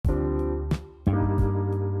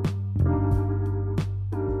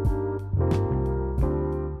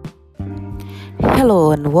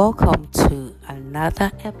Hello and welcome to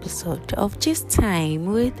another episode of Gist Time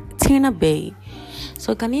with Tina Bay.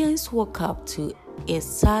 So Ghanaians woke up to a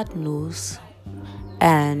sad news,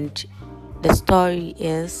 and the story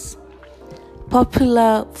is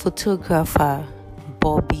popular photographer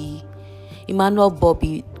Emmanuel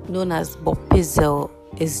Bobby, known as Bob Pizzel,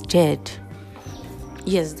 is dead.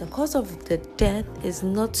 Yes, the cause of the death is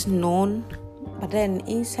not known, but then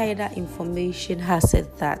insider information has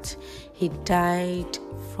said that he died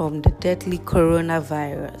from the deadly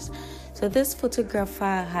coronavirus. So this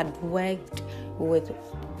photographer had worked with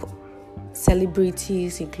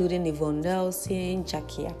celebrities including Yvonne Nelson,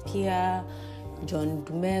 Jackie Appiah, John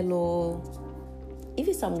Dumelo,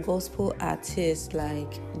 even some gospel artists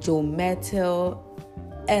like Joe Mettle,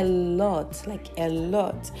 a lot.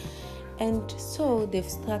 And so they've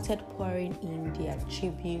started pouring in their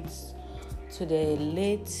tributes to the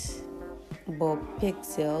late Bob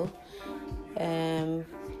Pizzel.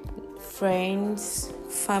 Friends,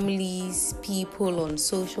 families, people on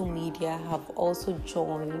social media have also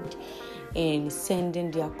joined in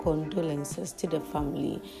sending their condolences to the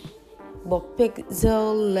family. Bob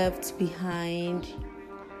Pizzel left behind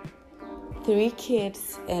 3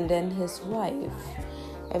 kids and then his wife.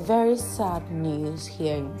 A very sad news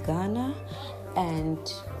here in Ghana,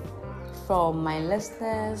 and from my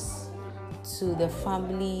listeners to the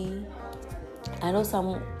family, I know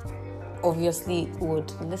some obviously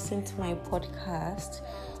would listen to my podcast.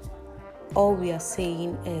 All we are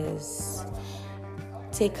saying is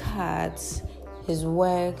take heart. His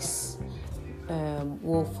works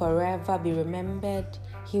will forever be remembered.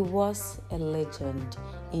 He was a legend.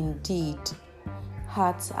 Indeed,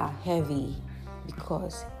 hearts are heavy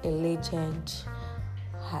because a legend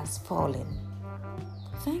has fallen.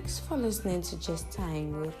 Thanks for listening to Just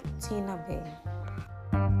Time with Tina Bay.